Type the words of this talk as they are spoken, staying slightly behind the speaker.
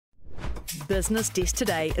Business Desk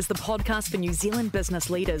Today is the podcast for New Zealand business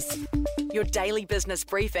leaders. Your daily business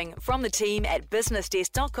briefing from the team at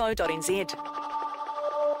businessdesk.co.nz. Kia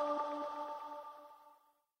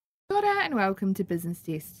ora and welcome to Business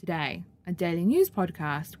Desk Today, a daily news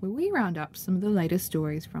podcast where we round up some of the latest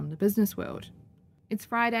stories from the business world. It's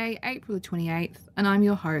Friday, April the 28th, and I'm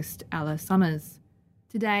your host, Ella Summers.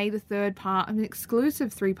 Today, the third part of an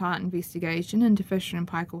exclusive three-part investigation into Fisher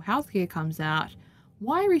Paykel Healthcare comes out,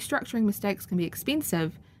 why restructuring mistakes can be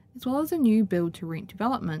expensive, as well as a new build-to-rent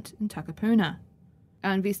development in Takapuna.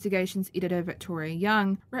 Our investigations editor Victoria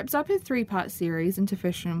Young wraps up her three-part series into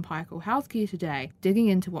Fisher Paykel Healthcare today, digging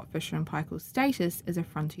into what Fisher Paykel's status as a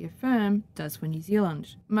frontier firm does for New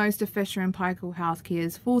Zealand. Most of Fisher Paykel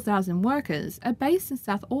Healthcare's 4,000 workers are based in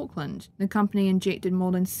South Auckland. The company injected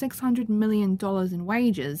more than $600 million in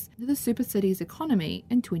wages into the super city's economy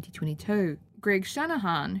in 2022. Greg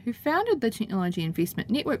Shanahan, who founded the Technology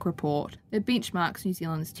Investment Network report that benchmarks New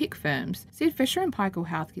Zealand's tech firms, said Fisher Paykel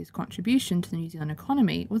Healthcare's contribution to the New Zealand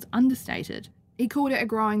economy was understated. He called it a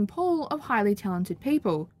growing pool of highly talented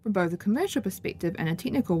people from both a commercial perspective and a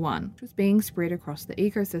technical one, which was being spread across the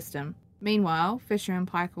ecosystem. Meanwhile, Fisher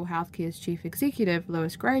Paykel Healthcare's chief executive,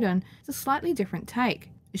 Lewis Graydon, has a slightly different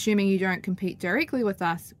take. Assuming you don't compete directly with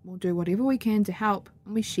us, we'll do whatever we can to help,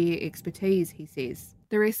 and we share expertise, he says.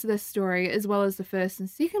 The rest of this story, as well as the first and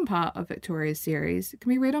second part of Victoria's series, can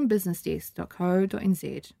be read on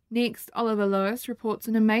businessdesk.co.nz. Next, Oliver Lewis reports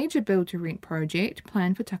on a major build-to-rent project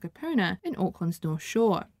planned for Takapuna in Auckland's North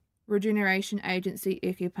Shore. Regeneration agency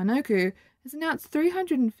Eke Panuku has announced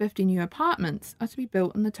 350 new apartments are to be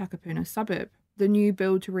built in the Takapuna suburb. The new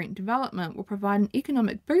build-to-rent development will provide an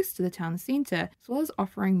economic boost to the town centre, as well as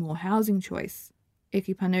offering more housing choice.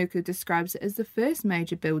 Eke Panuku describes it as the first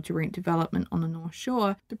major build-to-rent development on the North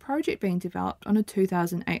Shore, the project being developed on a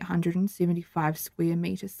 2,875 square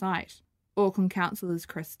metre site. Auckland councillors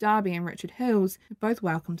Chris Darby and Richard Hills have both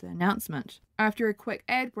welcomed the announcement. After a quick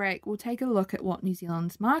ad break, we'll take a look at what New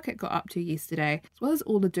Zealand's market got up to yesterday, as well as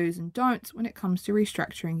all the do's and don'ts when it comes to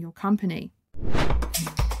restructuring your company.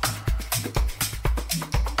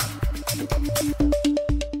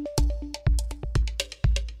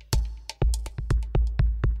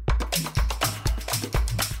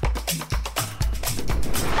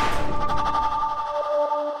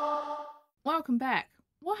 Welcome back.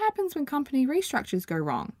 What happens when company restructures go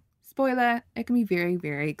wrong? Spoiler, it can be very,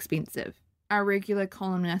 very expensive. Our regular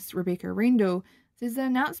columnist Rebecca Rendell says the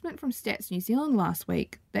announcement from Stats New Zealand last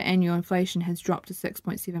week that annual inflation has dropped to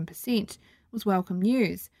 6.7% was welcome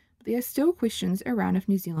news, but there are still questions around if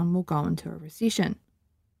New Zealand will go into a recession.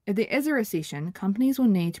 If there is a recession, companies will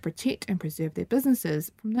need to protect and preserve their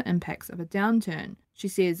businesses from the impacts of a downturn. She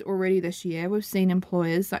says already this year we've seen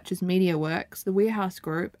employers such as MediaWorks, the Warehouse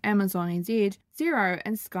Group, Amazon NZ, Xero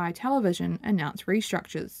and Sky Television announce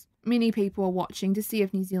restructures. Many people are watching to see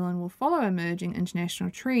if New Zealand will follow emerging international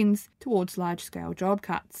trends towards large-scale job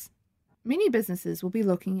cuts. Many businesses will be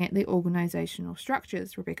looking at their organisational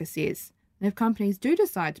structures, Rebecca says. And if companies do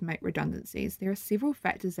decide to make redundancies, there are several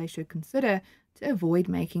factors they should consider to avoid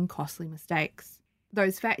making costly mistakes.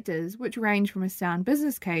 Those factors, which range from a sound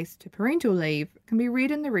business case to parental leave, can be read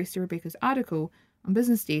in the rest of Rebecca's article on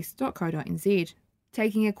businessdesk.co.nz.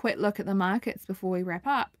 Taking a quick look at the markets before we wrap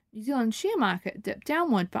up, New Zealand's share market dipped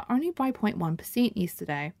downward but only by 0.1%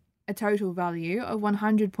 yesterday. A total value of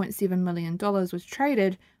 $100.7 million was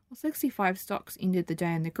traded, while 65 stocks ended the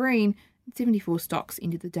day in the green and 74 stocks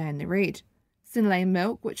ended the day in the red. Synlait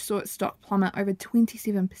Milk, which saw its stock plummet over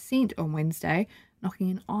 27% on Wednesday, knocking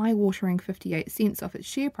an eye-watering 58 cents off its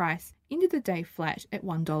share price, ended the day flat at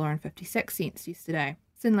 $1.56 yesterday.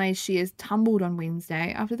 Synlait's shares tumbled on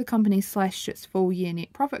Wednesday after the company slashed its full-year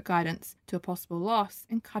net profit guidance to a possible loss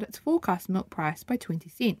and cut its forecast milk price by 20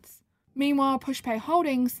 cents. Meanwhile, Pushpay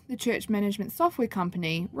Holdings, the church management software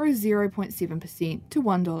company, rose 0.7% to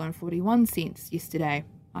 $1.41 yesterday,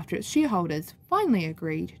 after its shareholders finally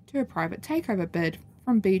agreed to a private takeover bid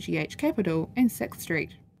from BGH Capital and 6th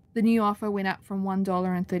Street. The new offer went up from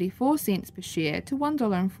 $1.34 per share to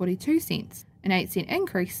 $1.42, an 8-cent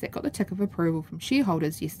increase that got the tick of approval from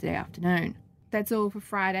shareholders yesterday afternoon. That's all for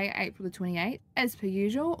Friday, April the 28th. As per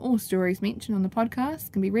usual, all stories mentioned on the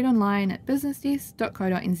podcast can be read online at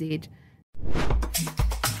businessdesk.co.nz.